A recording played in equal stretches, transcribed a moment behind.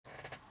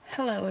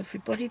Hello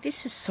everybody,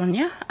 this is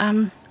Sonia.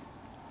 Now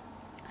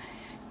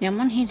I'm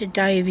on here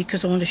today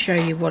because I want to show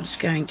you what's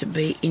going to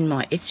be in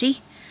my Etsy.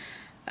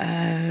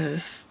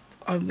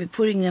 I'll be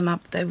putting them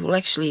up. They will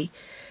actually,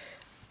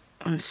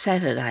 on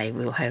Saturday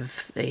we'll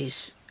have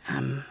these,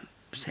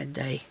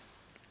 Saturday,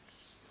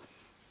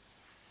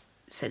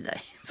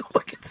 that's all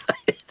I can say,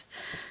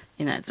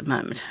 at the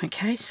moment.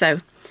 Okay, so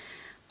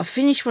I've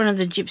finished one of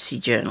the Gypsy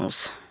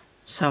journals,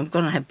 so I'm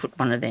going to have put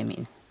one of them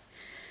in.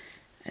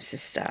 That's a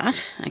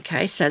start.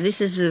 Okay, so this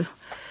is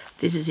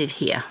it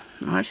here,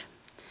 right?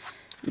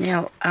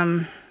 Now,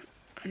 I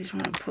just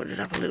want to put it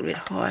up a little bit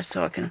higher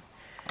so I can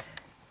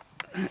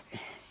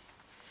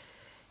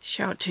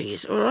show it to you.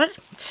 All right.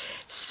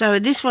 So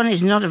this one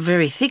is not a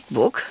very thick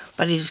book,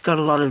 but it's got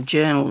a lot of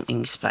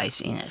journaling space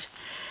in it,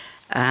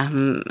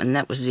 and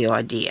that was the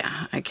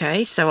idea.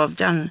 Okay, so I've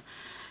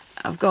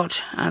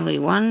got only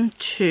 1,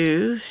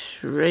 2,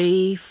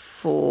 3,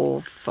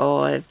 4,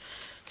 5,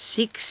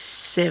 6,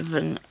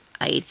 7,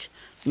 8,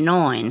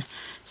 9,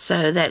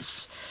 so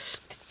that's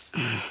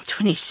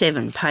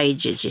 27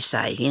 pages, you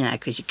say,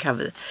 because you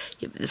cover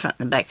the front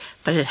and the back,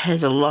 but it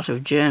has a lot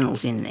of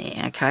journals in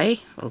there. Okay,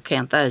 we'll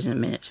count those in a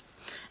minute.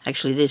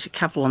 Actually, there's a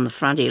couple on the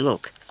front here,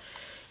 look,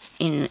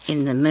 in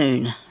the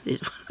moon.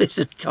 There's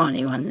a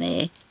tiny one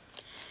there.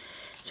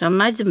 So I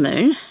made the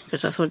moon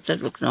because I thought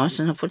that looked nice,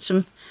 and I put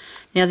some,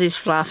 now there's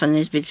fluff and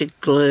there's bits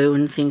of glue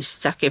and things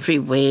stuck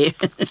everywhere.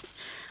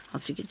 I'll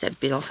have to get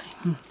that bit off.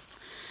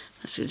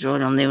 That's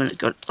right on there when it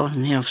got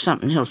on now of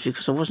something else,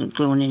 because I wasn't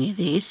gluing any of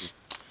this.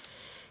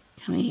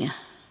 Come here.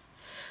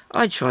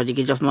 I tried to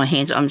get it off my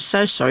hands. I'm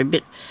so sorry,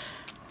 but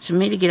for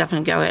me to get up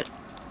and go out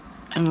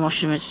and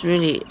wash them, it's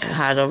really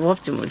hard. I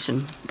wiped them with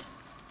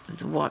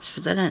the wipes,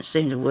 but they don't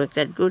seem to work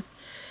that good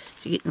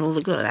to get all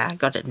the glue. I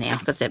got it now.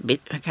 Got that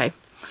bit. Okay.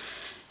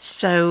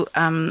 So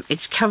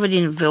it's covered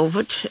in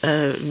velvet,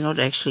 not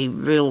actually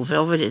real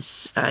velvet.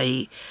 It's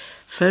a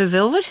faux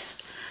velvet,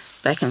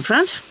 back and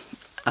front.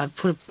 I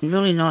put a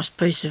really nice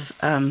piece of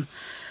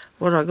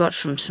what I got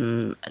from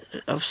some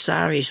of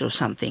saris or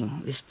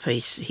something, this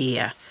piece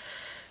here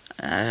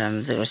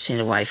that I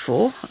sent away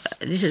for.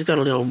 This has got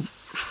a little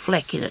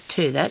fleck in it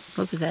too.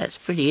 Look at that, it's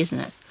pretty, isn't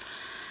it?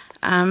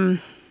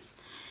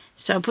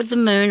 So I put the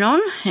moon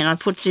on, and I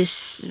put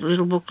this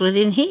little booklet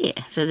in here.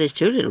 So there's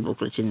 2 little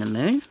booklets in the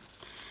moon.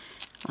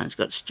 One's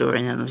got story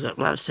and the other's got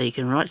love, so you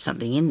can write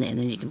something in there and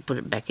then you can put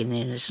it back in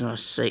there, and it's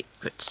nice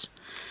secrets.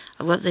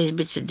 I've got these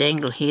bits of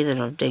dangle here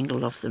that I've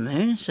dangled off the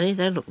moon. See,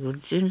 they look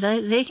good, don't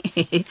they?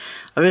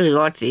 I really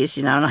like this,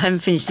 and I haven't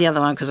finished the other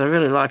one because I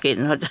really like it,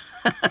 and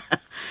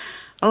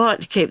I like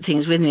to keep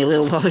things with me a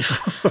little while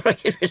before I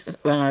get rid of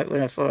it,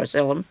 before I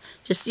sell them.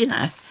 Just,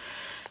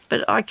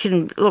 But I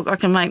can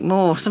make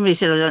more. Somebody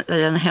said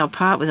they don't know how to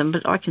part with them,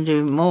 but I can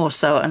do more.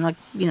 So, and I've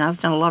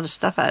done a lot of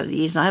stuff over the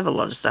years, and I have a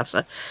lot of stuff, so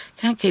I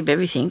can't keep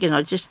everything, and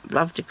I just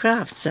love to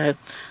craft. So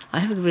I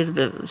have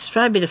a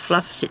stray bit of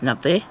fluff sitting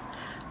up there.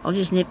 I'll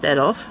just nip that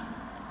off.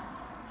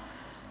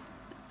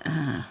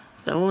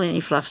 So all any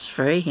fluff's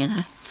free,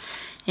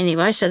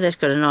 Anyway, so that's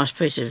got a nice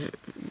piece of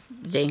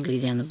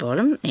dangly down the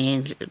bottom,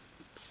 and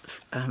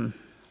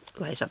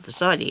lays up the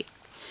side here.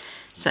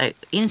 So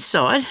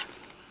inside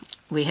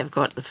we have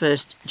got the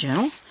first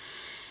journal,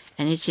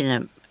 and it's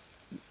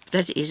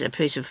that is a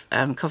piece of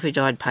coffee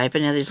dyed paper.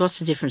 Now there's lots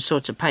of different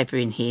sorts of paper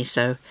in here,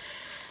 so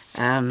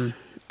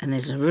and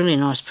there's a really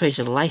nice piece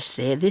of lace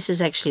there. This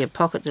is actually a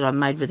pocket that I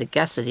made with a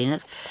gusset in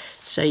it,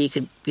 so you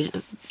could,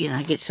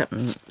 get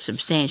something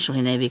substantial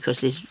in there,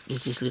 because there's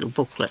this little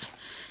booklet,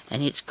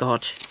 and it's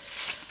got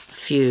a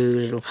few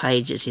little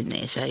pages in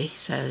there, see?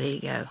 So there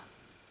you go.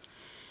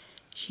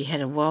 She had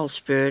a wild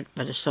spirit,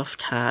 but a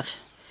soft heart,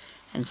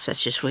 and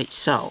such a sweet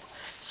soul.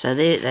 So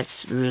there,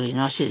 that's really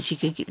nice. This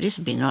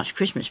would be a nice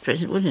Christmas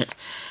present, wouldn't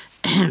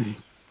it?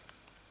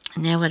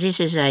 Now,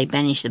 this is a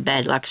banish the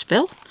bad luck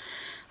spell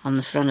on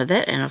the front of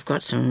that, and I've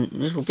got some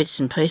little bits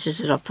and pieces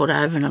that I put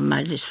over, and I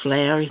made this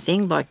flowery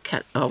thing by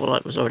it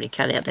was already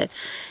cut out there.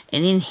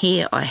 And in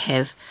here I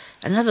have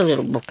another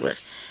little booklet.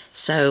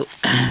 So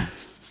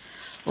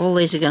all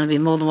these are going to be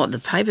more than what the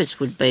papers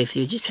would be if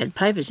you just had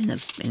papers in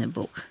the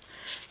book.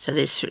 So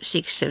there's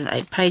 6, 7,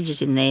 8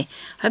 pages in there.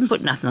 I haven't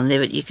put nothing on there,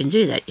 but you can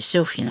do that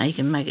yourself, you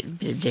can make it a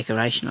bit of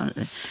decoration on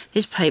it.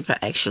 This paper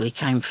actually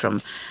came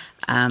from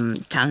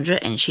Tundra,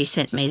 and she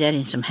sent me that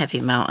in some Happy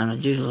Mail, and I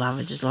do love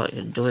it. It's like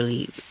a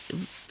doily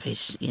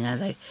piece, you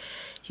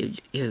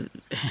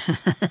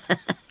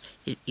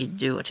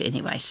do it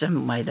anyway,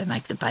 some way they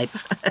make the paper.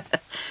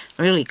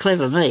 Really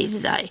clever me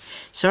today.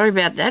 Sorry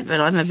about that, but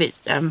I'm a bit,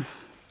 I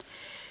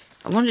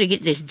wanted to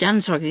get this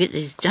done so I could get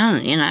this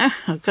done,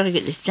 I've got to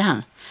get this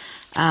done.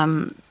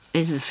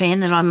 There's the fan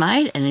that I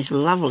made, and this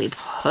lovely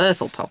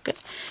purple pocket,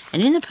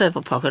 and in the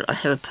purple pocket I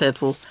have a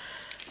purple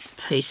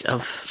piece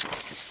of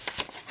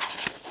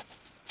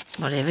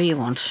whatever you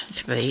want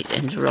to be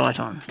and to write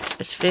on.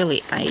 It's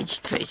fairly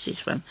aged piece,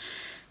 this one.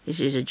 This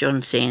is a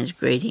John Sands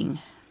greeting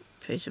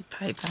piece of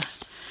paper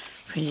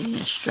printed in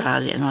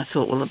Australia, and I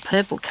thought, well, the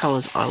purple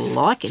colours I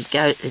like, it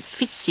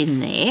fits in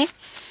there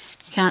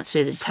Can't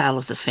see the tail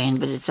of the fan,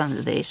 but it's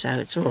under there, so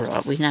it's all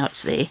right. We know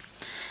it's there.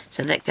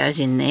 So that goes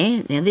in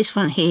there. Now this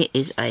one here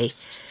is a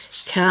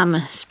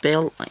Karma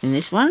Spell in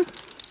this one.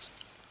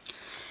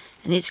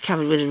 And it's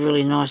covered with a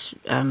really nice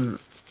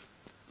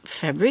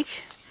fabric.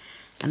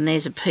 And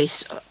there's a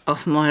piece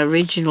of my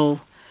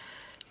original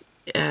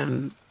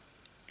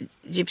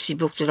gypsy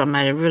book that I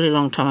made a really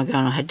long time ago,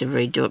 and I had to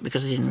redo it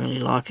because I didn't really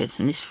like it.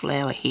 And this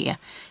flower here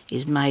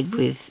is made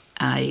with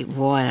a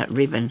wire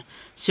ribbon,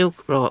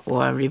 silk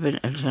wire ribbon.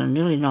 It's got a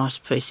really nice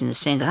piece in the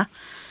centre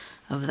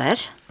of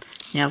that.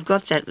 Now I've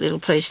got that little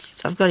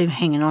piece, I've got him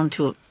hanging on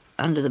to it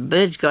under the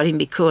bird's got him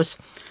because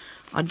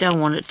I don't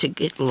want it to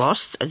get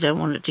lost. I don't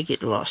want it to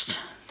get lost.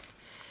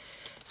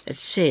 It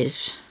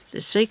says,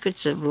 the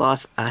secrets of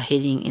life are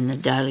hidden in the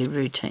daily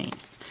routine.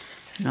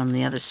 And on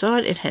the other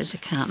side it has a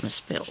Karma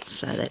Spell,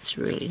 so that's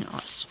really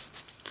nice.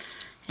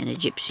 And a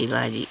gypsy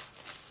lady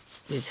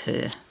with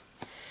her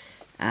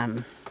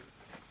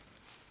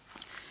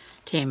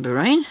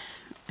tambourine,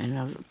 and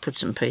I've put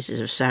some pieces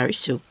of sari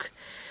silk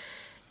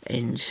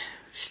and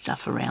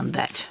stuff around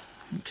that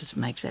because it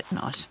makes that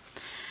nice.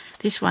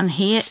 This one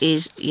here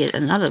is yet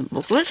another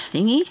booklet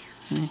thingy.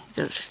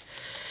 Got a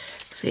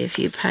fair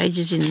few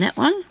pages in that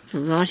one for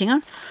writing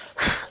on.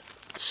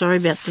 Sorry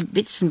about the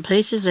bits and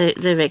pieces,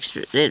 they're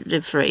extra,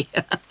 they're free.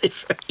 They're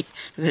free.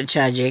 I'm going to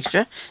charge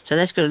extra. So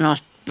that's got a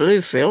nice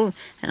blue frill,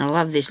 and I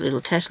love this little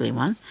tassely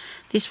one.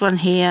 This one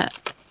here,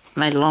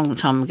 made a long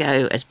time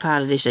ago as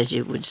part of this, as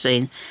you would have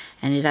seen,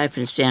 and it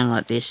opens down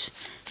like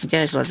this. It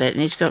goes like that,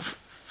 and it's got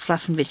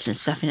fluff and bits and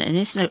stuff in it, and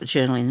there's a little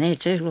journal in there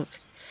too, look.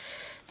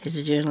 There's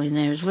a journal in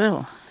there as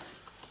well.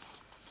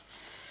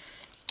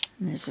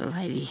 And there's a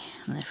lady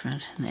on the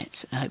front, and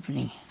that's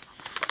opening.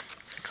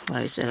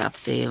 Close that up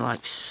there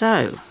like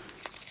so.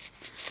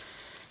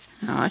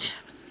 Alright,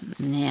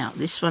 now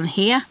this one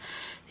here,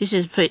 this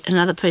is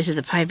another piece of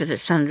the paper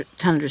that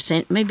Tundra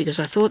sent me because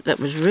I thought that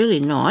was really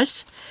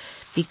nice,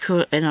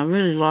 and I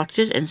really liked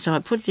it, and so I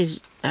put this,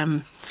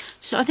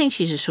 so I think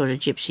she's a sort of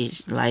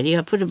gypsy lady.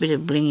 I put a bit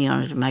of blingy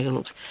on it to make it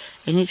look,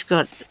 and it's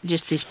got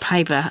just this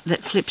paper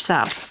that flips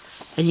up,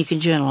 and you can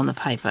journal on the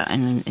paper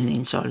and in the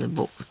inside of the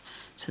book.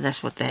 So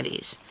that's what that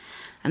is.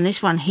 And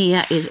this one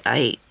here is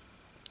a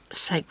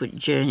Sacred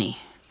Journey,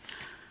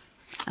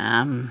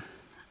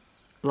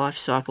 life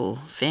cycle,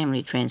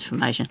 family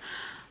transformation,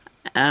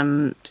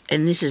 and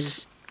this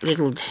is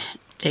little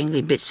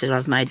dangly bits that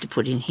I've made to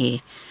put in here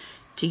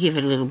to give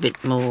it a little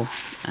bit more,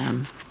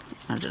 I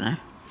don't know,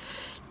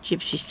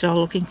 gypsy style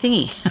looking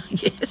thingy, I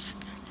guess.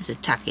 There's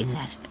a tuck in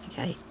that,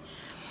 okay.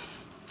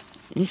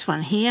 And this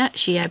one here,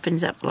 she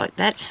opens up like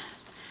that,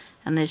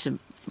 and there's a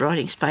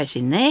writing space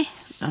in there,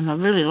 and I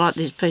really like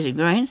this piece of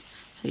green,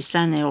 so you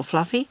stay in there all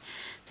fluffy.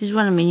 This is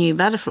one of my new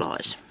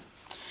butterflies,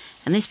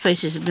 and this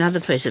piece is another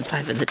piece of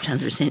paper that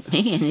Tundra sent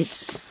me, and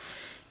it's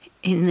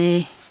in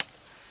there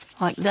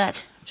like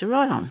that to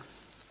write on.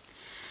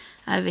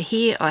 Over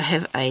here I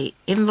have a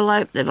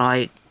envelope that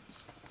I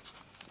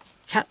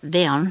cut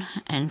down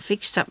and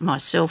fixed up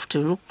myself to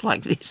look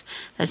like this.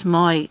 That's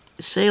my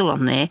seal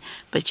on there,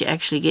 but you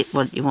actually get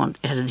what you want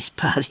out of this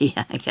part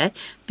here, okay?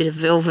 Bit of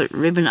velvet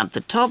ribbon up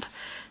the top,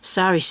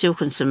 sari silk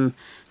and some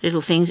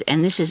little things,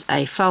 and this is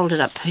a folded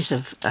up piece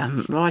of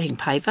writing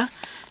paper,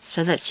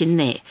 so that's in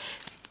there.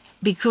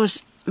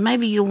 Because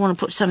maybe you'll want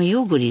to put some of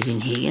your goodies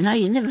in here, you know,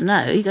 you never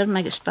know, you've got to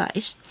make a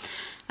space.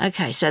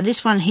 Okay, so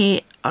this one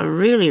here, I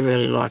really,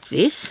 really like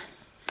this.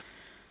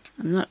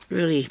 I'm not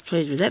really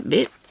pleased with that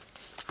bit.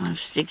 I'll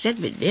stick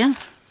that bit down.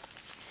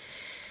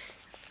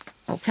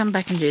 I'll come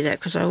back and do that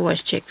because I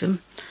always check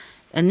them.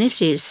 And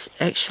this is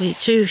actually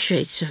 2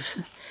 sheets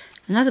of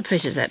another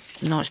piece of that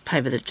nice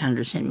paper that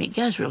Tundra sent me. It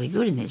goes really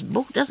good in this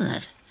book, doesn't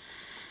it?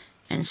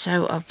 And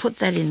so I've put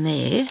that in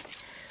there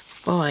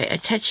by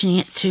attaching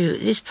it to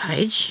this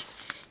page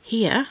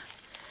here.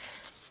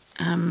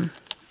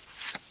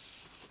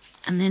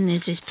 And then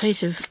there's this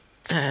piece of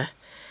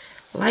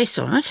lace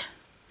on it,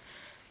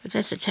 but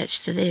that's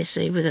attached to there,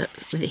 see, with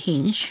a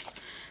hinge,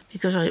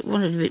 because I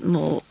wanted a bit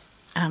more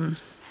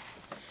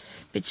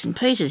bits and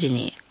pieces in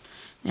here.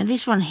 Now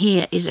this one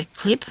here is a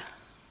clip,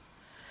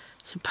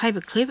 it's a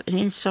paper clip, and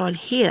inside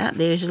here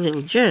there's a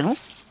little journal,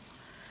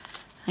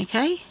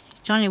 okay,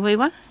 tiny wee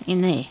one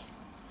in there,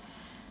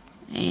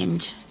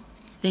 and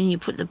then you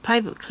put the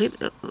paper clip,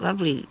 the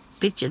lovely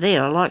picture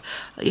there, I like,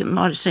 you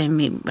might have seen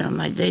me when I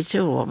made these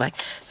too a while back,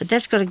 but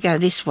that's got to go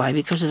this way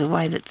because of the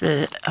way that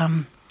the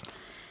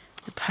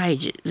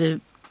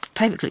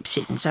paper clip's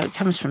sitting, so it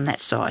comes from that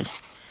side,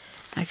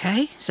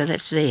 okay, so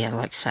that's there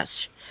like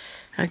such,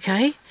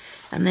 okay,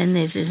 and then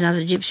there's this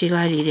other gypsy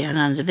lady down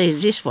under there.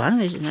 This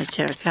one is a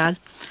tarot card.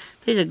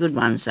 These are good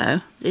ones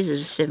though. These are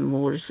the 7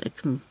 waters, a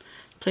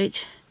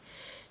complete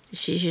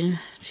decision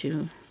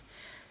to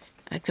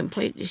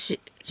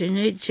to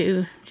need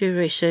to do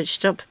research,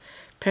 stop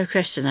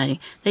procrastinating.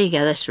 There you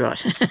go, that's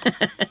right.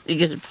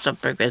 You got to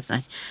stop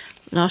procrastinating.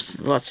 Nice,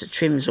 lots of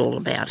trims all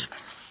about.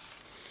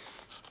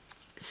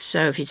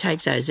 So if you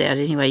take those out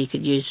anyway, you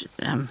could use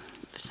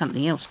for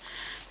something else.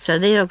 So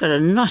there I've got a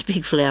nice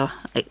big flower.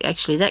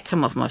 Actually, that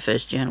come off my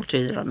first journal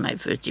too that I made,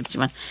 first gypsy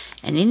one.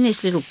 And in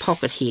this little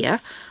pocket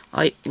here,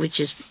 this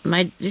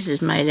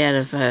is made out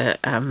of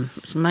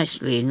it's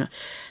mostly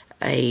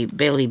a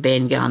belly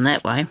band going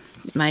that way,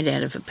 made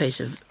out of a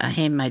piece of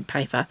handmade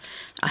paper.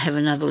 I have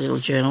another little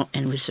journal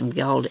and with some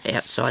gold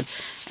outside,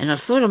 and I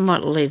thought I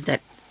might leave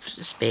that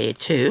spare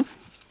too.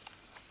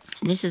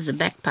 This is the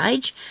back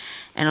page,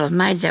 and I've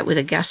made that with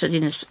a gusset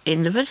in the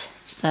end of it,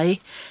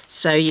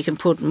 so you can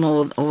put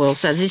more oil.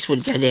 So this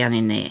would go down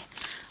in there.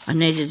 I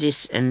needed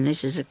this, and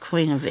this is a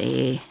Queen of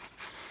Air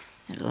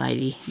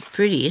lady.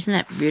 Pretty, isn't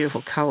that?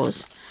 Beautiful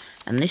colours.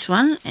 And this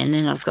one, and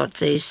then I've got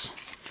this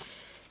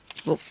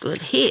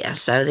booklet here.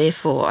 So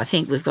therefore, I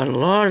think we've got a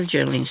lot of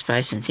journaling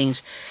space and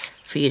things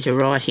for you to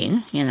write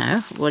in, you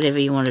know, whatever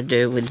you want to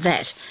do with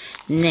that.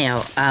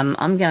 Now,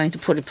 I'm going to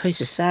put a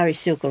piece of sari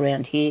silk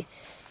around here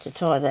to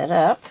tie that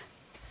up.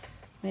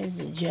 Where's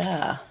the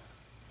jar?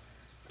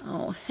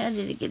 Oh, how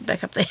did it get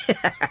back up there?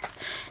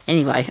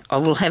 Anyway, I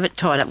will have it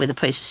tied up with a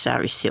piece of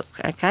sari silk,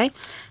 okay?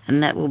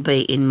 And that will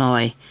be in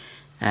my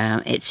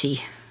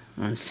Etsy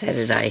on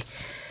Saturday.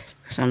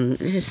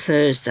 This is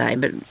Thursday,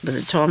 but by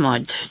the time I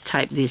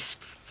tape this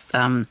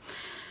and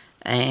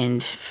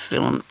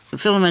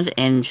film it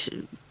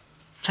and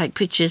take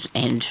pictures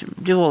and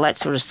do all that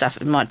sort of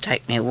stuff, it might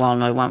take me a while,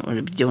 and I won't want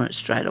to be doing it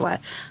straight away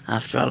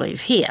after I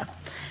leave here.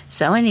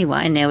 So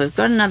anyway, now we've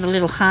got another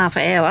little half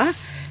hour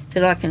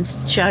that I can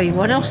show you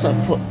what else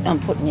I'm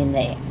putting in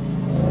there.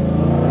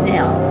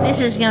 Now,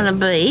 this is going to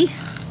be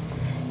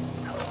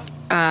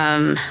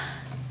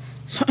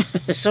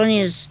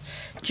Sonia's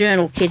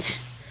journal kit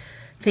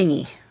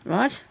thingy,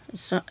 right?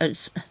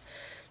 It's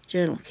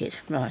journal kit,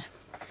 right?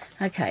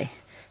 Okay.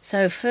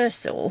 So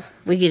first of all,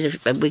 we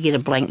get a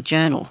blank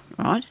journal,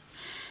 right?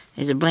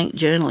 There's a blank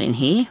journal in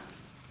here,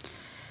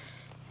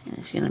 and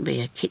it's going to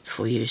be a kit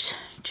for you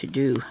to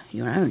do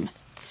your own,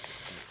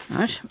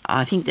 right?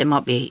 I think there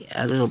might be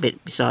a little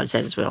bit besides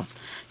that as well.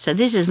 So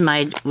this is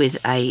made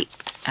with a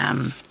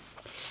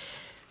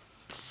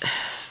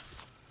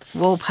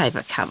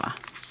wallpaper cover.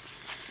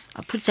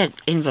 I put that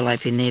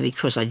envelope in there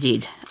because I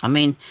did. I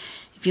mean,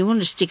 if you want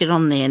to stick it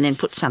on there and then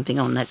put something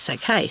on, that's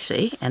okay,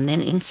 see? And then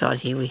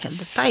inside here we have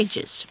the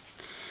pages.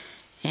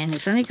 And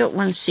it's only got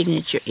one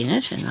signature in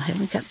it, and I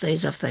haven't cut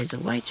these off. These are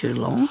way too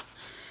long.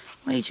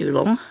 Way too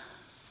long.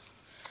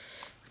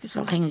 Because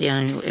I'll hang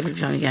down and every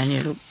time you go in here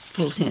it'll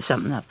pull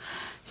something up.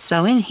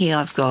 So in here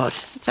I've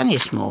got, it's only a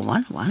small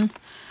one. 1,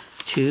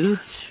 2,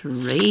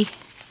 3,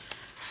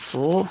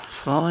 4,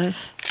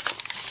 5,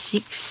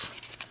 6,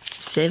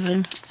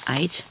 7,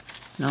 8,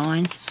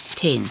 9,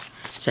 10.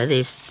 So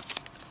there's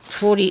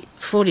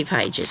 40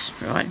 pages,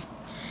 right?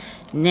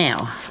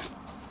 Now,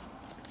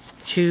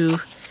 to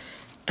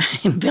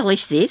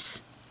embellish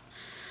this,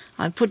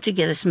 I put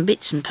together some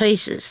bits and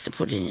pieces to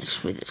put in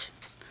it with it.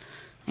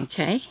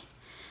 Okay?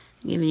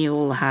 Giving you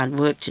all the hard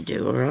work to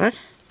do, alright?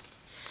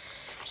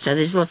 So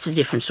there's lots of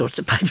different sorts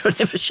of paper. I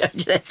never showed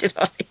you that, did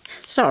I?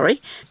 Sorry.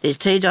 There's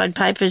tea-dyed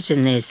papers,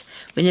 and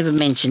we never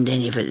mentioned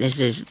any of it.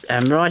 There's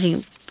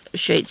writing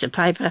sheets of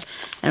paper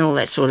and all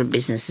that sort of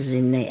business is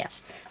in there.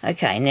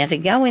 Okay, now to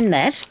go in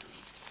that,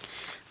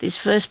 this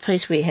first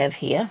piece we have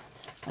here,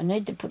 I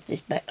need to put this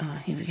back. Oh,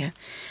 here we go.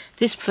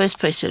 This first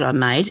piece that I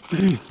made,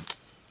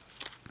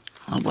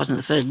 well, it wasn't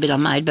the first bit I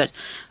made, but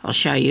I'll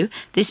show you.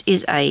 This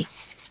is a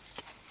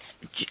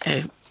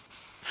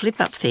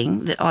flip-up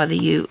thing that I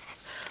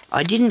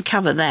didn't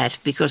cover that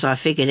because I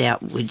figured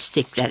out we'd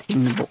stick that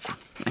in the book,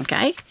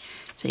 okay?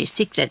 So you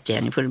stick that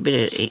down, you put a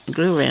bit of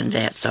glue around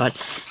the outside,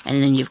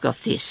 and then you've got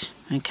this,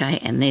 okay?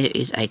 And there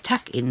is a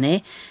tuck in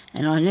there,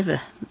 and I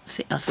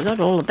forgot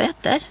all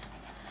about that.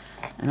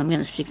 And I'm going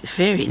to stick the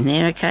fairy in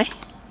there, okay?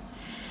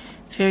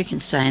 Fairy can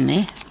stay in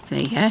there. There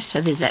you go. So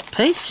there's that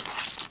piece.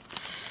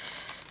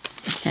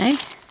 Okay.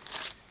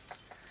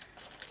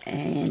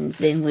 And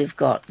then we've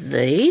got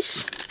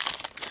these.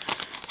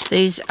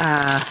 These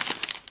are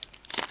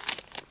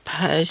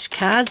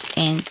postcards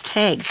and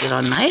tags that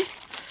I made.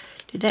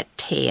 Did that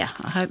tear?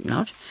 I hope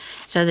not.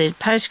 So there's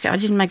postcards. I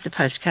didn't make the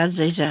postcards.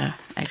 These are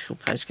actual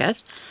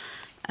postcards.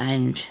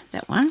 And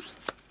that one.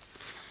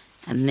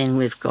 And then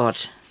we've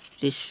got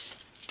this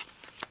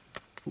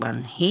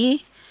one here.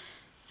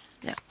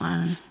 That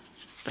one.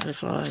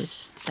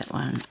 Butterflies. That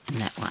one and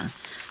that one.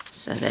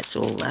 So that's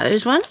all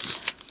those ones.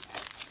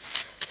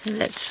 So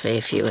that's a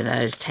fair few of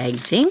those tag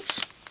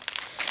things.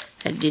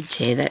 That did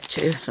tear that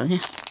too, Sonia.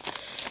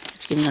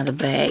 Let's get another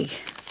bag.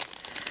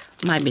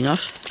 Maybe not.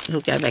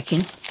 It'll go back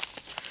in.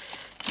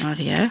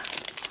 Rightio.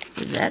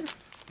 With that.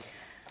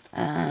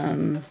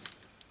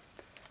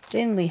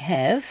 Then we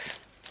have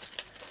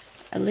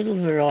a little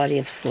variety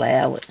of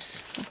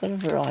flowers. I've got a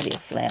variety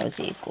of flowers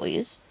here for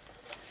you to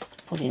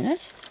put in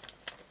it.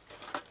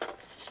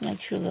 Just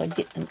make sure that I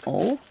get them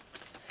all.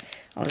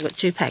 Oh, I've got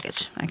 2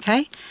 packets,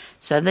 okay?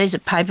 So these are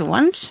paper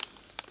ones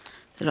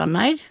that I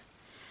made.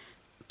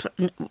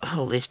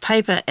 Well, there's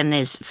paper and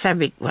there's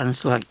fabric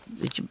ones like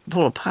that you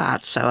pull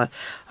apart, so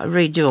I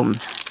redo them.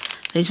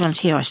 These ones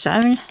here I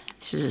sewn.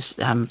 This is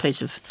a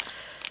piece of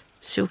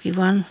silky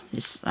one.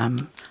 This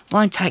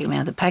won't take them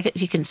out of the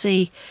packet. You can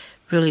see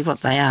really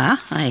what they are.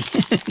 Hey,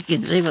 you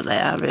can see what they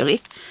are really.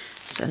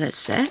 So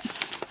that's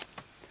that.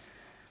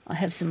 I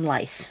have some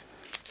lace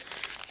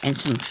and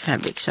some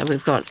fabric. So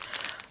we've got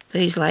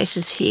these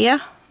laces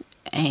here,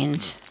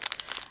 and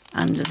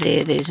under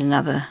there's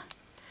another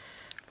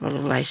lot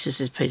of laces.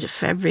 There's a piece of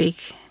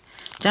fabric.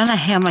 Don't know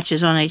how much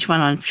is on each one.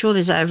 I'm sure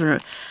there's over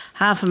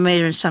half a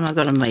metre, and some I've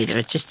got a metre.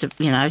 It just,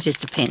 it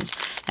just depends.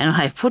 And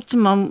I have put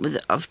them on with,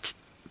 I've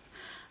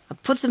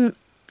put them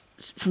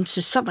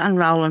to stop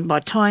unrolling by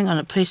tying on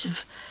a piece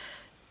of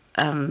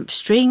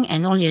string,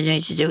 and all you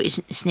need to do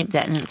is snip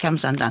that and it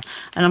comes undone.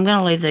 And I'm going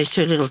to leave these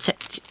two little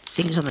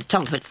things on the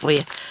top of it for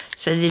you,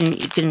 so then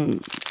you can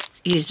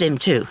use them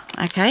too.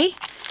 Okay,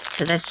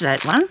 so that's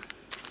that one.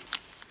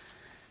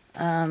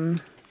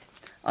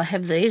 I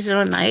have these that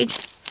I made.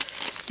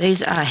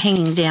 These are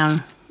hanging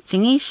down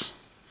thingies.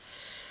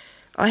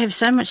 I have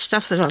so much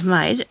stuff that I've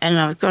made, and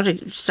I've got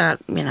to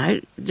start,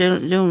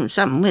 doing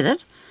something with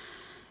it.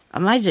 I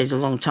made these a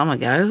long time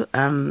ago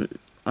when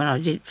I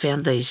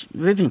found these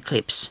ribbon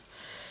clips,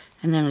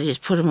 and then I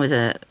just put them with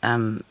a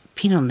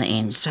pin on the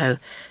end, so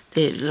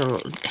they're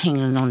little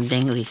hanging on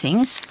dangly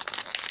things.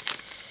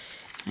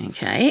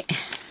 Okay.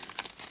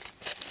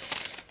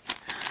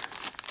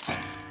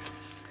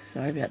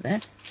 Sorry about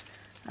that.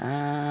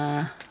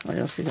 What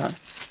else we got?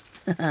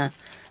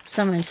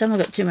 Some have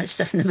got too much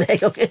stuff in the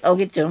bag. I'll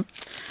get to them.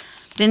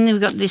 Then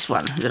we've got this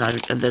one that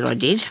I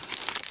did.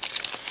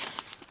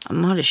 I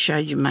might have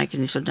showed you making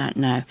this, I don't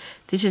know.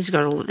 This has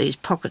got all of these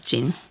pockets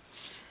in.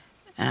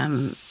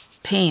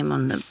 Pam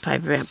on the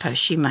Paper Outpost,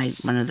 she made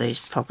one of these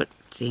pocket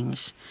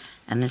things,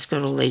 and it's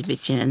got all these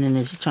bits in it, and then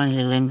there's a tiny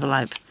little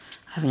envelope.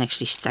 I haven't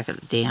actually stuck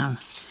it down.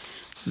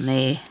 And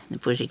there, the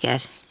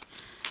pussycat.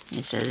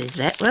 And so there's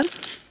that one.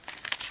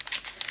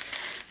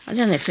 I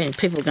don't know if any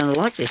people are going to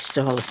like this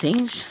style of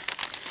things.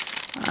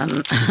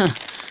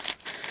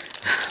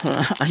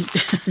 Well, I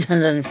don't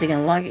know if they're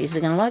going to like it. Is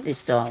they going to like these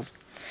styles?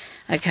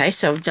 Okay,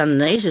 so I've done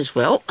these as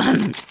well.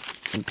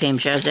 And Pam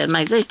shows how to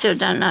make these too. I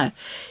don't know.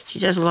 She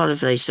does a lot of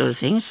these sort of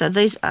things. So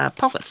these are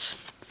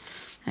pockets.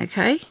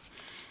 Okay,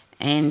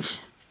 and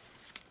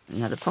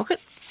another pocket,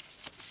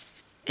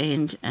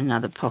 and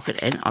another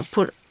pocket. And I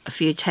put a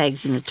few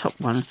tags in the top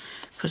one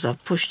because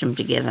I've pushed them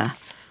together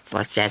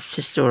like that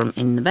to store them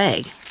in the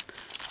bag.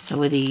 So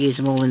whether you use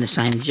them all in the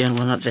same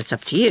journal or not, that's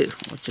up to you,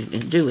 what you're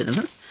going to do with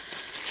them.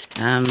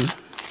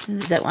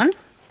 There's that one.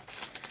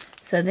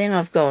 So then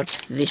I've got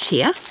this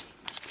here.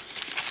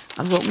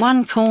 I've got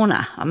one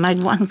corner. I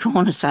made one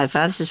corner so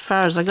far. This is as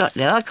far as I got.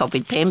 Now, I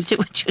copied Pam too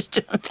when she was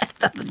doing that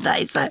the other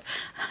day, so I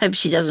hope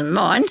she doesn't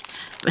mind.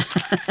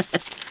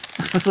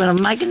 But when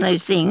I'm making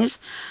these things,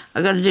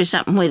 I've got to do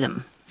something with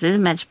them. So there's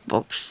a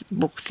matchbox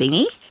book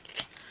thingy.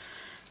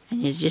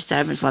 And it just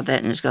opens like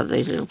that, and it's got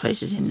these little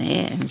pieces in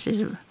there. And it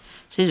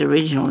says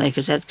original there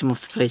because that's come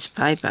off the piece of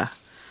paper.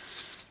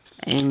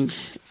 And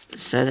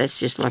so that's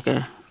just like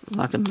a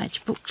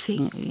matchbook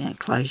thing,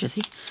 closure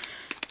thing.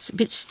 It's a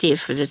bit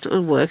stiff, but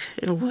it'll work.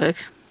 It'll work.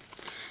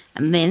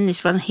 And then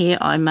this one here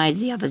I made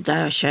the other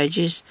day, I showed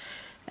you,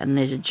 and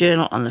there's a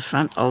journal on the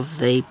front of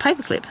the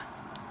paperclip.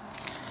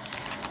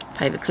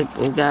 Paperclip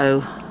will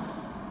go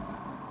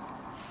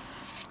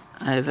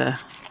over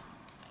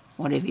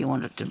whatever you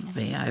want it to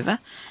be over.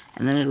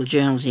 And the little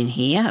journal's in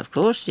here, of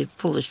course. You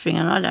pull the string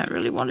on. I don't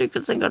really want to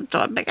because then I've got to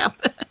tie it back up.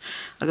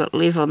 I've got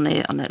Liv on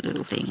there on that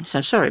little thing.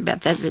 So sorry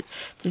about that. There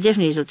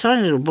definitely is a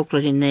tiny little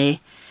booklet in there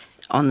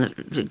on the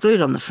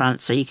glued on the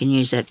front, so you can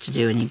use that to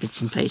do any bits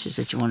and pieces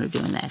that you want to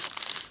do in that.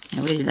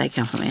 Now where did they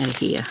come from? Out of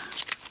here.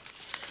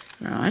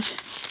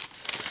 Right.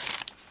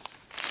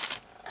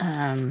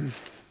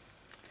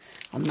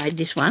 I made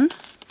this one.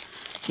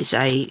 It's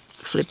a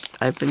flip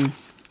open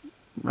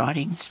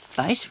writing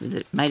space with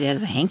it made out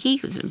of a hanky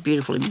with a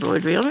beautiful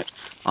embroidery on it.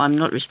 I'm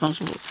not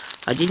responsible.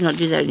 I did not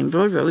do that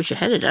embroidery. I wish I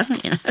had it done,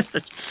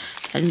 but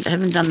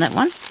haven't done that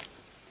one.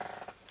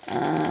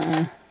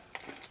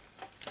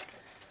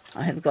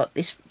 I have got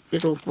this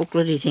little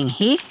booklety thing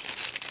here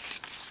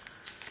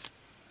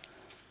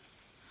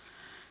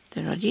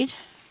that I did.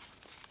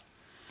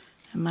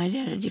 I made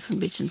out of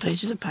different bits and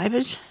pieces of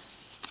papers.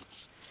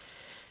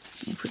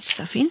 You put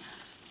stuff in.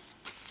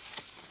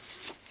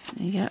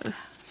 There you go.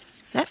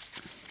 That.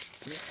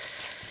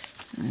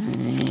 And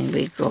then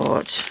we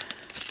got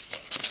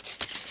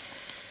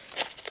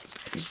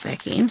this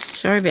back in.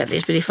 Sorry about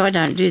this, but if I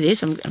don't do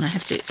this, I'm going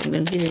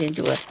to get it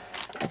into a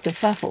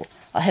kerfuffle.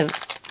 I have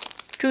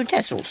 2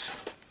 tassels.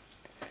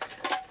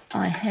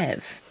 I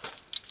have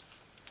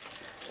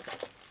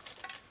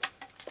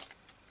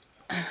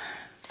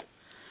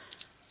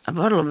a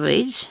bottle of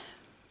beads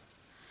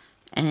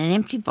and an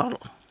empty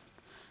bottle.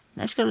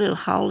 That's got a little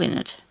hole in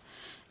it.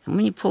 And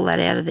when you pull that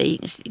out of there, you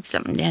can stick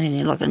something down in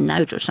there, like a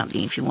note or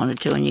something if you wanted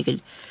to, and you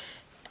could,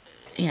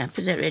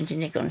 put that around your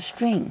neck on a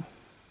string.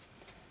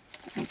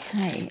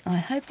 Okay, I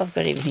hope I've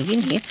got everything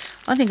in here.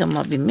 I think I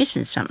might be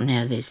missing something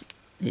out of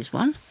this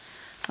one.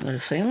 I've got a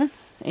feeling.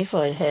 If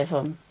I have,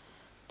 I'm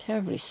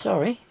terribly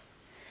sorry.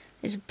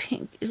 There's a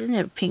pink, isn't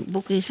there a pink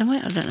book here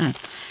somewhere? I don't know.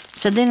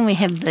 So then we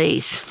have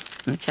these,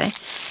 okay.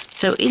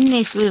 So in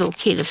this little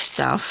kit of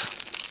stuff,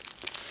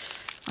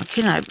 I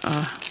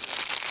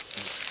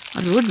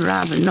would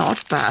rather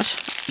not, but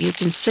you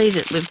can see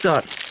that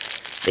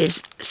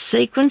there's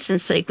sequence and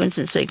sequence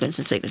and sequence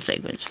and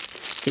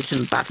sequence. There's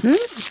some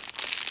buttons,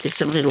 there's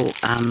some little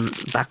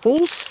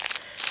buckles,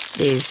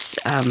 there's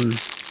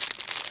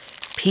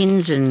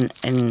pins and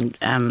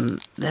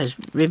those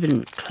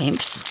ribbon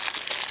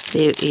clamps.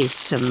 There is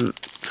some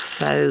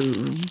faux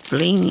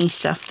blingy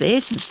stuff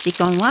there, some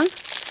stick-on one,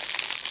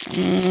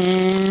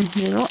 and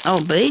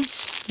little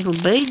beads,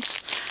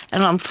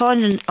 and I'm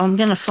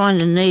going to find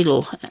a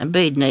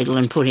bead needle,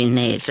 and put in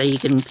there so you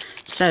can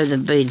sew the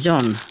beads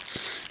on.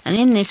 And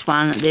in this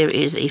one there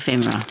is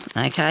ephemera,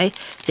 okay?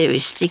 There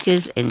is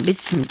stickers and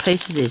bits and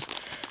pieces.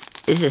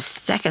 There's a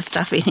stack of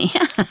stuff in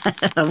here.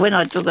 When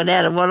I took it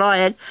out of what I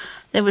had,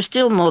 there was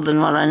still more than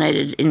what I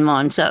needed in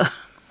mine. So,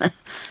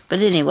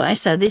 but anyway,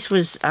 so this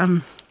was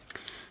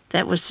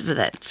that was for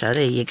that. So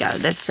there you go.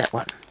 That's that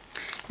one.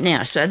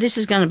 Now, so this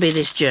is going to be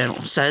this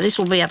journal. So this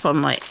will be up on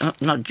my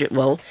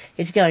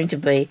it's going to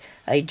be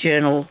a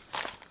journal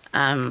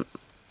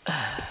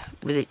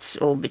with its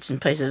all bits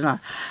and pieces. And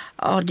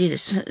oh dear,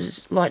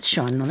 this light's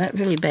shining on that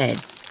really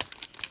bad.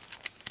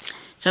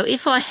 So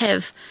if I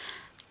have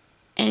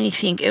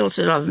anything else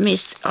that I've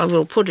missed, I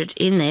will put it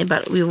in there,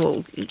 but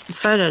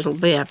photos will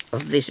be up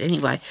of this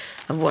anyway,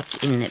 of what's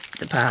in the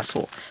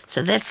parcel.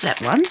 So that's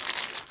that one.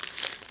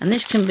 And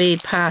this can be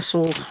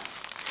parcel,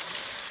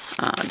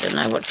 I don't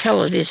know what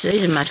colour this is.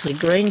 These are mostly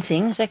green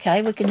things.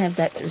 Okay, we can have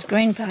that as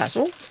green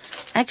parcel.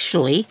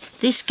 Actually,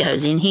 this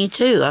goes in here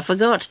too. I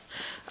forgot.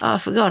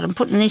 I'm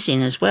putting this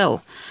in as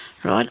well.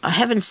 Right, I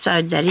haven't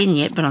sewed that in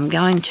yet, but I'm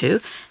going to.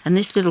 And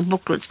this little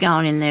booklet's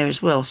going in there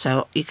as well,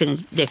 so you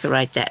can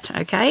decorate that,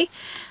 okay?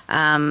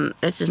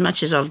 That's as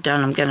much as I've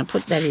done. I'm going to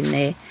put that in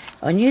there.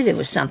 I knew there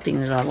was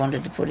something that I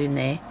wanted to put in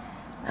there.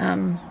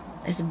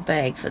 There's a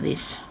bag for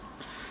this.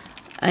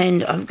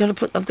 And I've got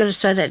to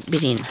sew that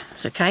bit in,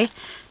 okay?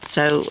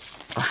 So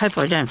I hope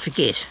I don't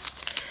forget.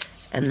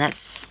 And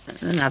that's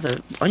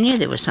another, I knew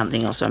there was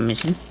something else I'm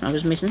missing. I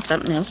was missing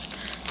something else.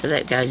 So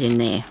that goes in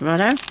there,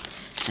 righto?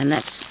 And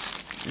that's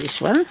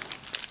this one,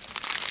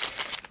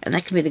 and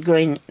that can be the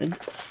green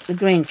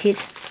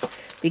kit,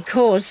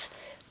 because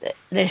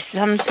there's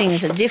some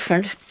things are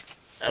different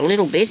a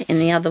little bit in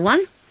the other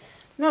one,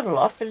 not a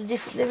lot, but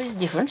there is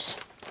difference.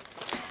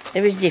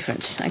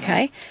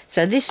 Okay,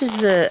 so this is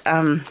the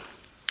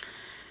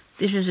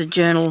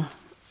journal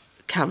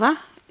cover.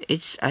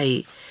 It's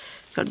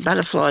got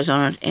butterflies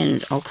on it,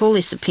 and I'll call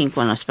this the pink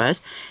one, I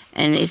suppose,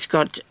 and it's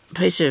got a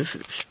piece of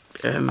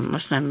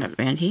what's the name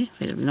around here,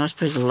 a nice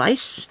piece of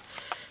lace.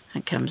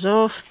 It comes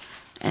off,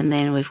 and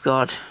then we've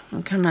got,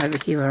 I'll come over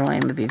here where I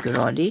am, would be a good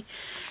idea.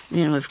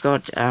 And then we've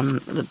got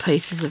the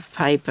pieces of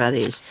paper.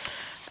 There's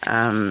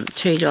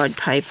tea-dyed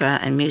paper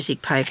and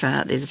music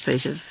paper. There's a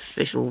piece of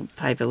special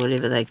paper,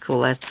 whatever they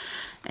call that.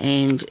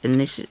 And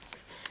this,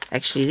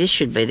 actually this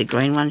should be the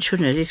green one,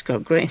 shouldn't it? It's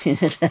got green in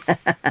it.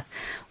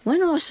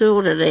 When I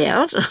sort it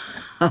out,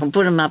 I'll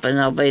put them up, and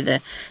they'll be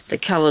the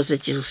colours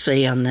that you'll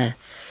see on the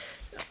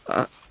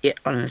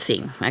on the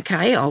thing,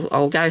 okay?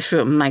 I'll go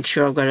through it and make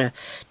sure I've got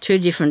two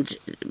different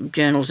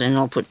journals, and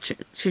I'll put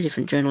two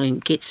different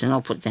journaling kits, and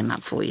I'll put them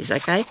up for you,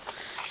 okay?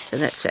 So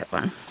that's that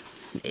one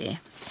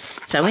there.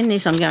 So in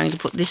this, I'm going to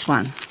put this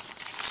one.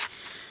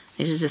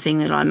 This is the thing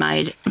that I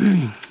made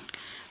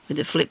with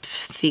the flip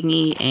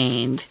thingy,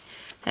 and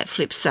that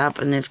flips up,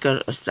 and there's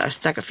got, I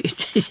stuck a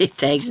few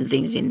tags and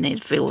things in there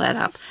to fill that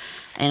up,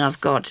 and I've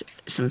got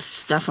some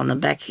stuff on the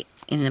back,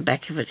 in the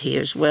back of it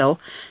here as well.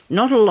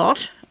 Not a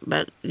lot,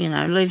 but, you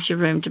know, leaves you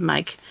room to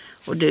make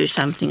or do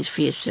some things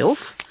for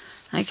yourself,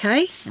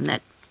 okay? And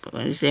that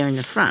is there in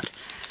the front.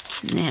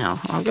 Now,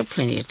 I've got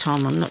plenty of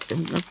time. I'm not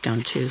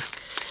going too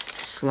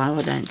slow,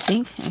 I don't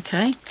think,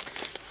 okay?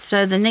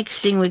 So the next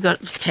thing, we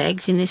got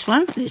tags in this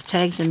one. There's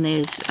tags, and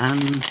there's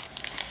and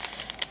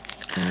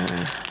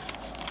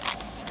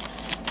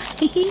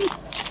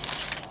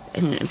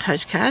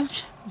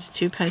postcards. There's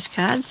 2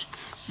 postcards,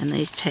 and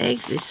these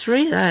tags. There's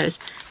 3 of those,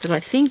 but I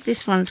think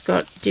this one's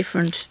got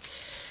different.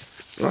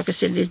 Like I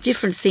said, there's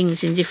different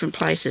things in different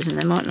places, and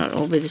they might not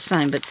all be the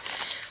same, but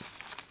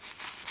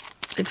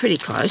they're pretty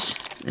close,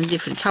 and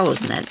different colours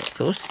and that, of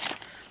course.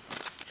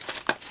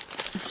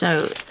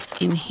 So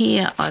in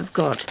here I've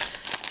got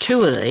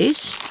 2 of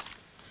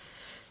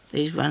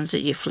these ones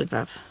that you flip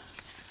up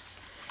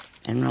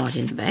and write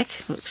in the back.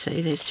 Look,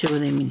 see, there's 2 of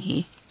them in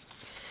here.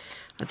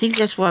 I think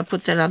that's why I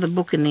put that other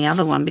book in the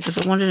other one, because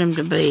I wanted them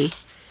to be,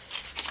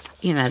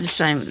 you know, the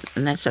same,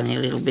 and that's only a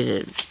little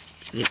bit of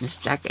getting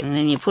stuck, and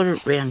then you put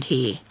it around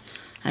here,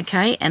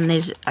 okay? And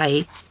there's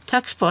a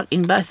tuck spot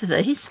in both of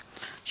these.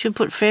 Should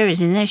put fairies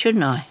in there,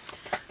 shouldn't I?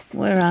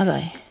 Where are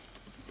they?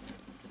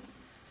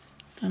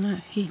 Don't know.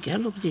 Here you go.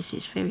 Look at this.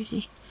 There's fairies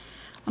here.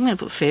 I'm going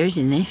to put fairies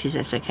in there, if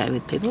that's okay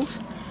with people.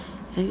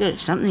 You've got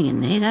something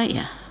in there, don't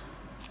you?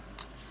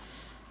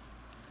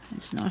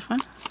 That's a nice one.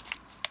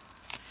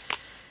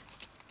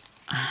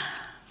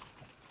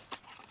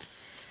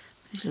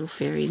 There's a little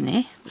fairy in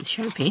there with a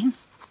show pen.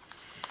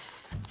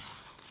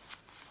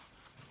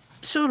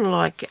 sort of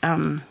like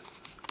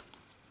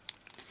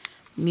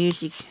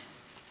music.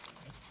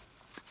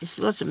 There's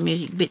lots of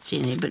music bits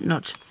in here, but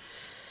not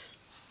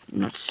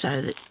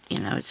so that, you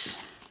know, it's,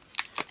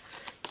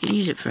 you can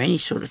use it for any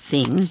sort of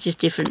things, just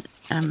different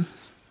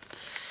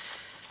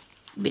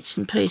bits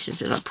and pieces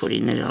that I put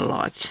in that I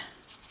liked.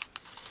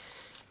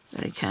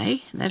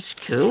 Okay, that's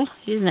cool.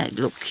 Doesn't that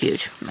look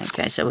cute?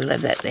 Okay, so we'll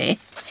have that there.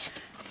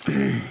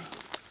 Here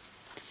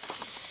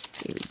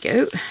we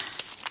go.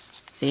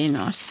 They're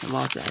nice. I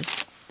like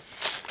those.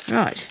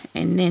 Right,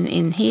 and then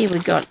in here we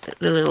got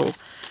the little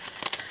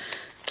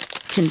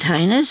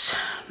containers.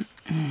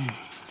 And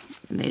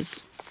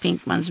there's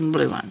pink ones and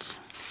blue ones.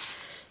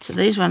 So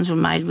these ones were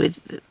made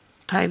with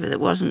paper that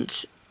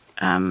wasn't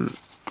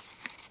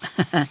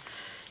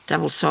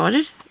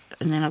double-sided,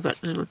 and then I've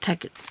got little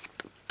tags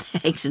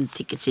and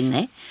tickets in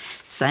there.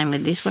 Same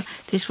with this one.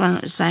 This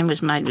one, same,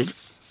 was made with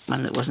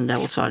one that wasn't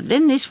double-sided.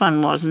 Then this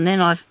one was, and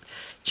then I've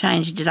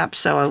changed it up,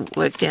 so I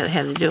worked out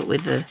how to do it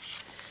with the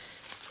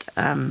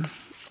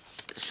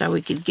so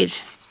we could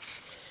get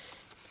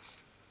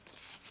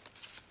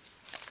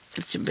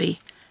it to be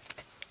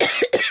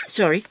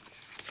sorry,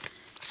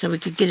 so we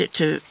could get it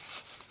to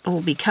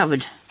all be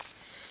covered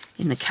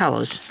in the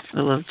colours.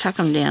 Well, I've tucked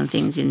them down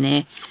things in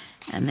there,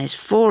 and there's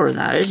 4 of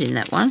those in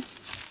that one.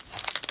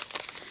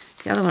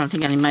 The other one I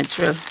think I only made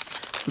 3 of.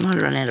 I might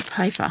have run out of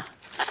paper.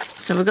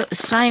 So we've got the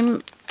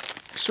same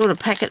sort of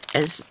packet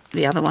as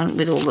the other one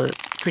with all the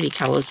pretty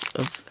colours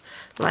of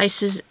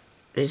laces.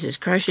 There's this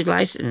crochet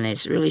lace, and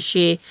there's really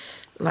sheer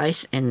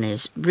lace, and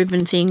there's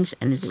ribbon things,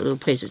 and there's a little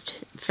piece of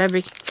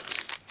fabric,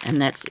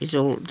 and that is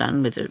all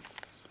done with it.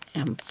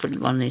 Put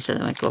it on there so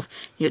they won't go off.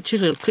 You've got 2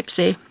 little clips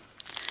there.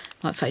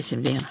 Might face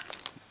them down.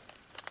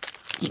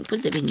 You can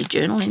put them in your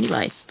journal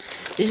anyway.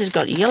 This has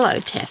got yellow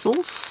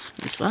tassels,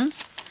 this one.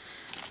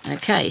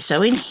 Okay,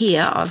 so in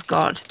here I've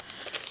got,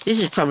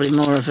 this is probably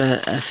more of a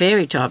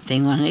fairy type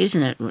thing one,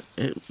 isn't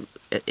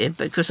it?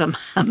 Because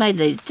I made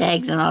these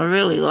tags and I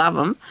really love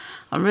them.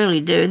 I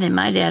really do. They're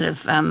made out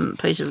of a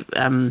piece of,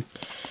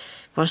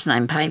 what's the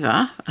name,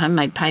 paper,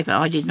 homemade paper.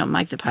 I did not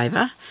make the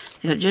paper.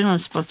 They've got journaling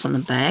spots on the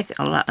back,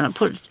 and I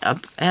put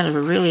out of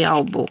a really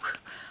old book.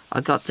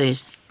 I got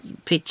these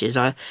pictures.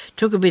 I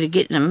took a bit of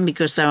getting them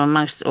because they were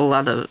amongst all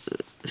other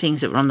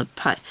things that were on the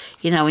page.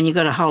 You know, when you've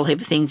got a whole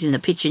heap of things in the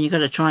picture and you've got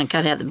to try and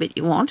cut out the bit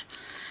you want.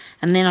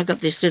 And then I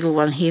got this little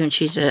one here, and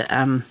she's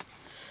a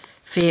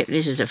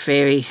this is a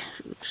fairy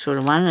sort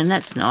of one, and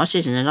that's nice,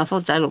 isn't it? I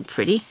thought they looked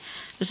pretty.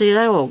 See,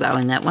 they'll all go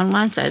in that one,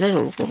 won't they?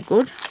 That'll look all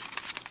good.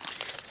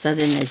 So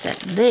then there's that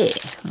there,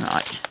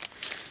 right.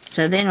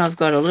 So then I've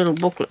got a little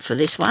booklet for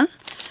this one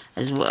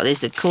as well.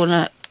 There's the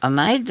corner I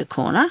made, the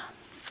corner,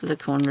 for the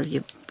corner of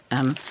your,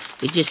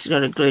 you just got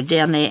to glue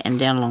down there and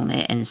down along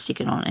there and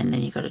stick it on, and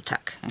then you've got to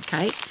tuck,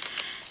 okay?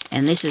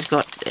 And this has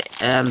got,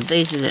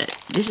 this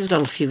has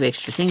got a few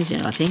extra things in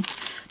it, I think.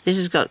 This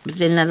has got,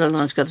 then that other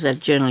one's got that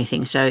journaling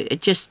thing, so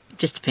it just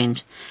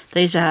depends.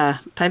 These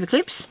are paper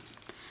clips.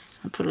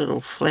 I put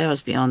little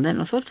flowers behind that,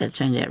 and I thought that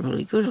turned out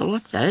really good. I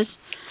like those.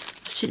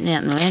 I was sitting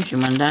out in the lounge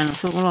room one day, and I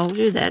thought, well, I'll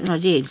do that, and I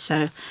did.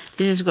 So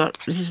this is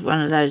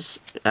one of those,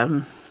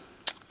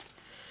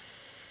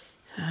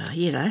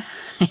 you know,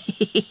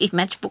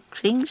 matchbook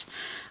things.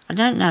 I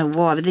don't know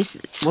why, but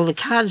this, well, the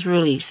card's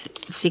really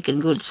thick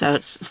and good, so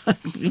it's,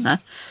 you know,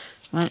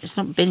 well, it's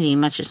not bending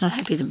much. It's not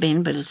happy to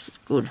bend, but it's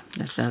good.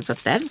 So I've got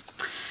that.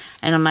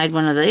 And I made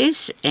one of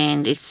these,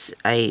 and it's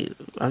I'm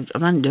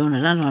undoing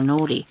it, I'm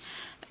naughty.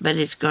 But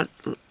it's got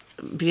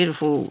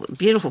beautiful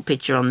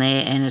picture on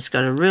there, and it's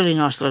got a really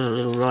nice lot of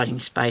little writing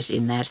space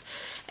in that.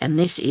 And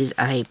this is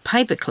a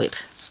paper clip,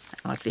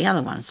 like the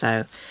other one.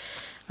 So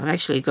I've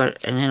actually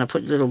got, and then I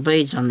put little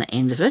beads on the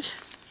end of it.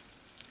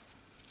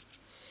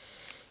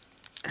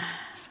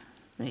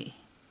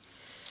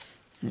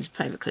 There's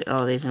paper clip.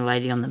 Oh, there's a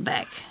lady on the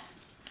back.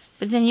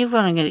 But then you're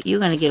going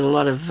to get a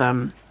lot of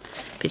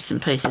bits and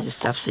pieces of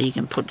stuff, so you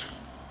can put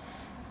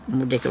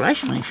more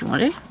decoration on if you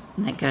want to.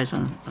 And that goes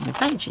on the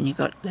page, and you've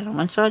got that on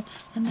one side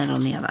and that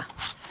on the other.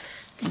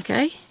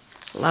 Okay,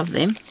 love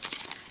them.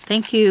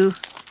 Thank you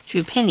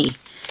to Penny,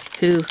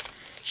 who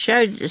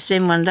showed us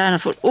them one day, and I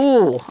thought,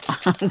 oh,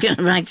 I'm going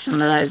to make some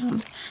of those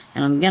on,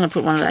 and I'm going to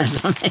put one of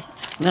those on there.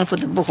 I'm going to put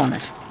the book on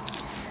it.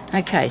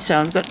 Okay, so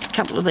I've got a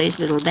couple of these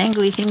little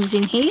dangly things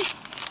in here.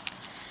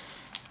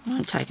 I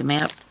won't take them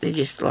out. They're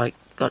just like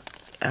got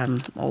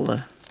all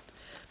the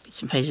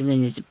bits and pieces. And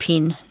then there's a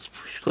pin. It's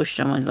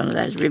squished on with one of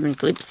those ribbon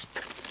clips.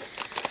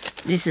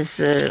 This is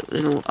a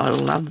little, I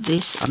love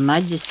this. I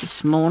made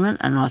this morning,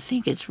 and I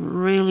think it's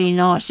really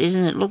nice,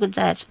 isn't it? Look at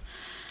that.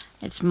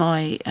 It's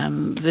my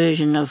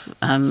version of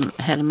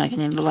how to make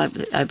an envelope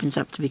that opens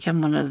up to become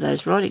one of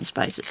those writing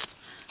spaces.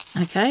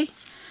 Okay?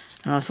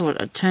 And I thought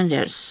it turned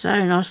out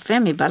so nice.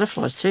 Found me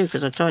butterflies too,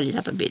 because I tidied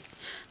up a bit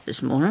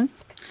this morning.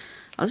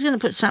 I was going to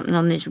put something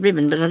on this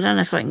ribbon, but I don't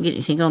know if I can get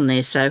anything on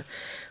there, so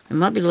I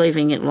might be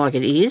leaving it like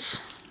it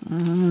is.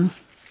 I'll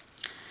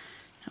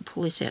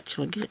pull this out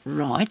till I get it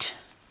right.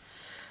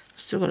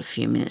 I've still got a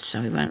few minutes,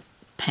 so we won't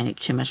panic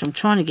too much. I'm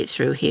trying to get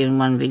through here in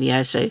one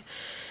video, so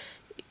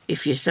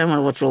if you don't want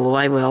to watch all the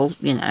way, well,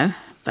 you know,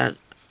 but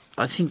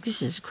I think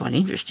this is quite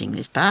interesting,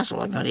 this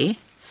parcel I got here.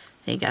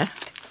 There you go.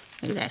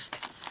 Look at that.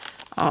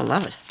 Oh, I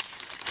love it.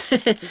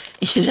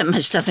 There's that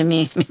much stuff in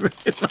my room.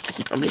 I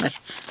can probably make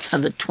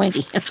another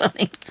 20 or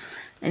something.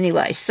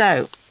 Anyway,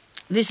 so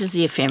this is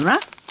the ephemera.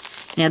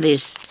 Now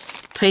there's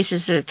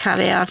pieces that are cut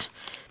out.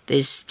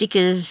 There's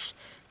stickers.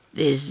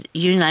 There's,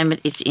 you name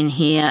it, it's in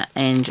here.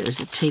 And there's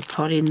a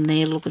teapot in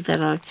there. Look at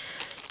that. I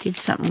did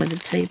something with the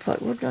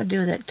teapot. What did I do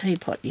with that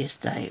teapot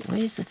yesterday?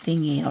 Where's the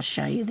thing here? I'll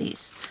show you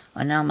this.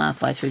 I know I'm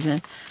halfway through doing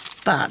it.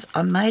 But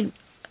I made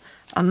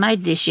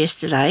this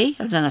yesterday.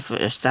 I don't know if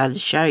I started to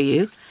show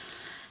you.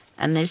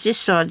 And there's this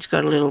side's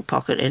got a little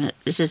pocket in it.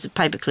 This is the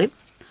paper clip.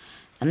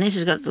 And this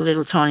has got the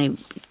little tiny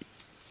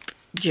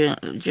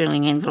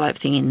journaling envelope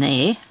thing in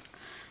there.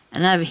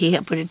 And over here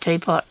I put a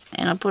teapot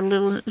and I put a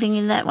little thing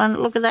in that one.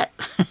 Look at that.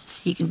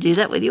 You can do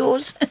that with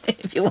yours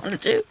if you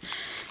wanted to.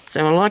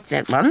 So I like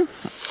that one.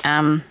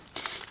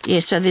 Yeah,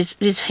 so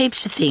there's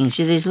heaps of things.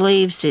 Yeah, there's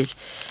leaves,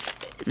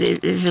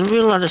 there's a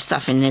real lot of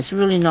stuff in there. It's a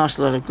really nice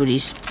lot of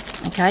goodies.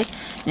 Okay,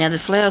 now the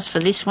flowers for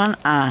this one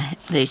are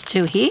these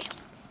two here.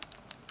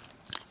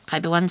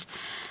 Paper ones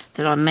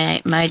that I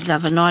made the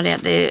other night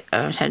out there.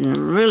 I was having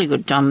a really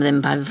good time with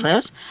them paper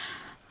flowers.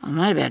 I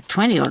made about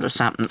 20 odd or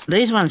something.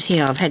 These ones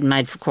here I've had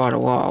made for quite a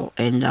while,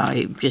 and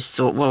I just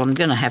thought, well, I'm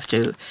going to have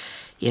to,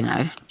 you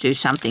know, do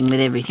something with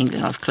everything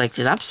that I've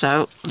collected up,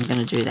 so I'm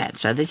going to do that.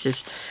 So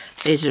these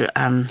are,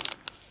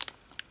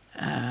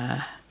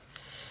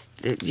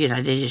 you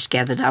know, they're just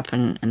gathered up,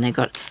 and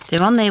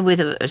they're on there with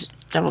a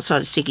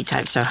double-sided sticky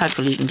tape, so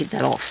hopefully you can get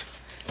that off.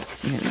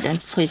 You know,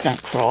 please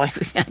don't cry.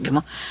 Come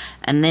on.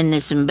 And then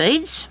there's some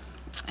beads,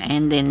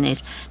 and then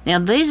there's, now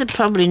these are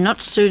probably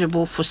not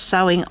suitable for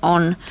sewing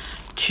on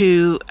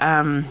to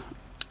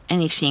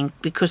anything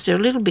because they're a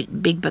little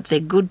bit big, but they're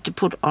good to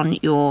put on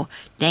your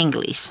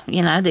danglies.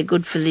 You know, they're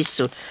good for this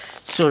sort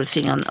of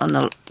thing on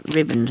the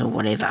ribbons or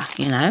whatever,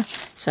 you know.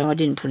 So I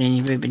didn't put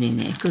any ribbon in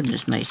there.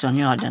 Goodness me,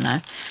 Sonia, I don't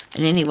know.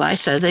 And anyway,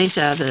 so these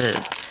are the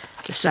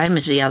same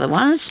as the other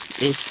ones.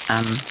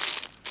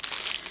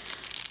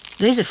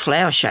 These are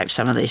flower shaped,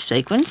 some of these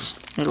sequins.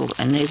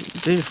 And there's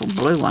beautiful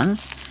blue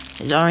ones.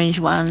 There's orange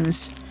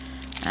ones.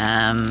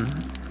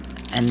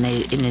 And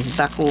there's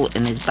buckle,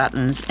 and there's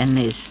buttons, and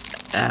there's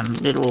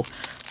little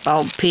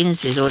bulb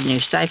pins. There's ordinary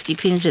safety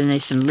pins, and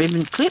there's some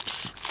ribbon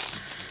clips.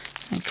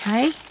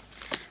 Okay.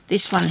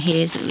 This one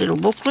here is a little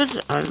booklet.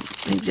 I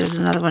think there's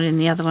another one in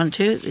the other one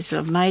too. This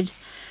I've made.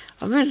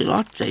 I really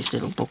like these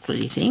little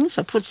booklety things.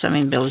 I put some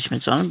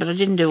embellishments on them, but I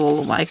didn't do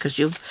all the way because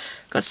you've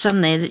got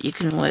some there that you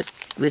can work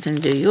with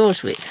and do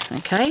yours with,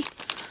 okay?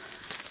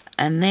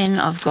 And then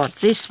I've got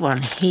this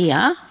one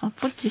here. I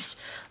put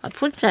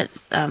that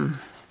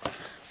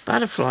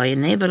butterfly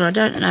in there, but I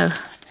don't know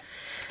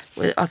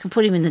whether I can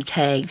put him in the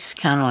tags,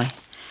 can't I?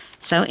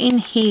 So in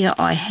here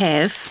I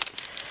have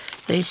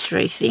these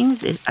three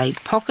things. There's a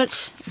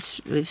pocket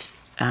with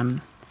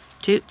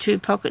two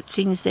pocket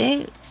things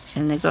there,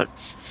 and they've got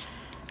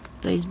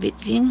these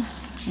bits in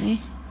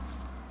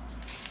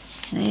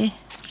there,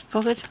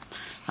 pocket.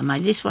 I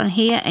made this one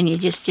here, and you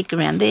just stick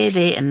around there,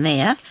 and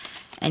there,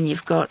 and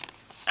you've got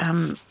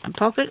a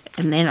pocket,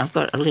 and then I've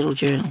got a little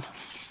journal,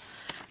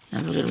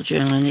 another little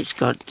journal, and it's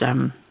got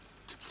The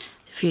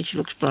Future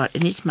Looks Bright,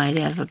 and it's made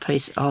out of a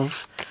piece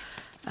of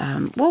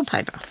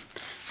wallpaper.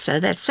 So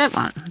that's that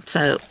one.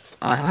 So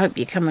I hope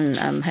you come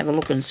and have a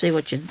look and see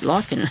what you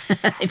like, and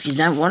if you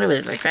don't want to,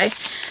 it's okay.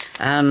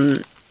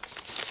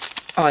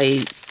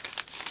 I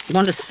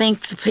want to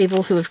thank the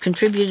people who have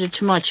contributed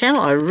to my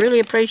channel. I really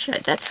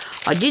appreciate that.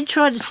 I did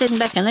try to send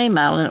back an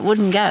email and it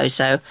wouldn't go,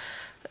 so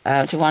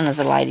to one of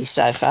the ladies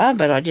so far,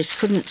 but I just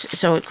couldn't.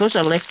 So of course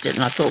I left it,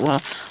 and I thought,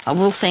 well, I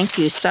will thank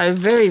you so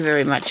very,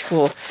 very much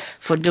for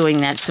doing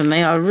that for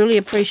me. I really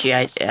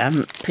appreciate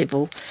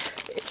people.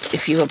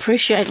 If you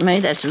appreciate me,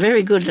 that's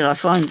very good, and I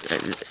find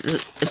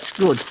it's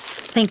good.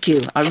 Thank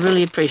you. I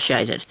really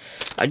appreciate it.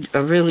 I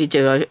really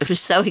do. It was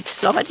so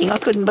exciting. I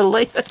couldn't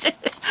believe it.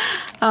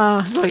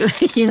 Oh,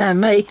 like, you know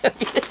me.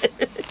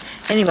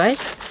 Anyway,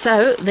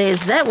 so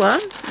there's that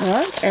one,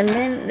 right? And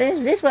then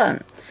there's this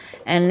one.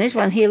 And this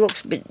one here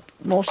looks a bit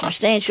more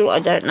substantial. I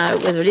don't know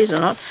whether it is or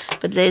not,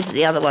 but there's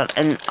the other one.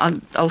 And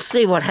I'll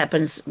see what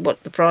happens,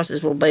 what the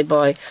prices will be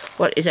by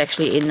what is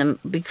actually in them,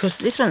 because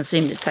this one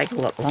seemed to take a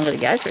lot longer to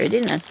go through,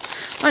 didn't it?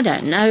 I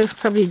don't know.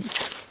 Probably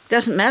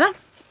doesn't matter.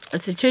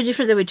 If they're too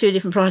different, there'll be two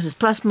different prices,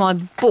 plus my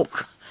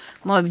book,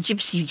 my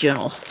Gypsy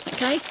Journal,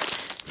 okay?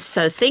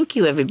 So thank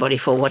you, everybody,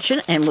 for watching,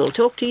 and we'll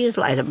talk to you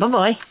later.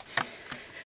 Bye-bye.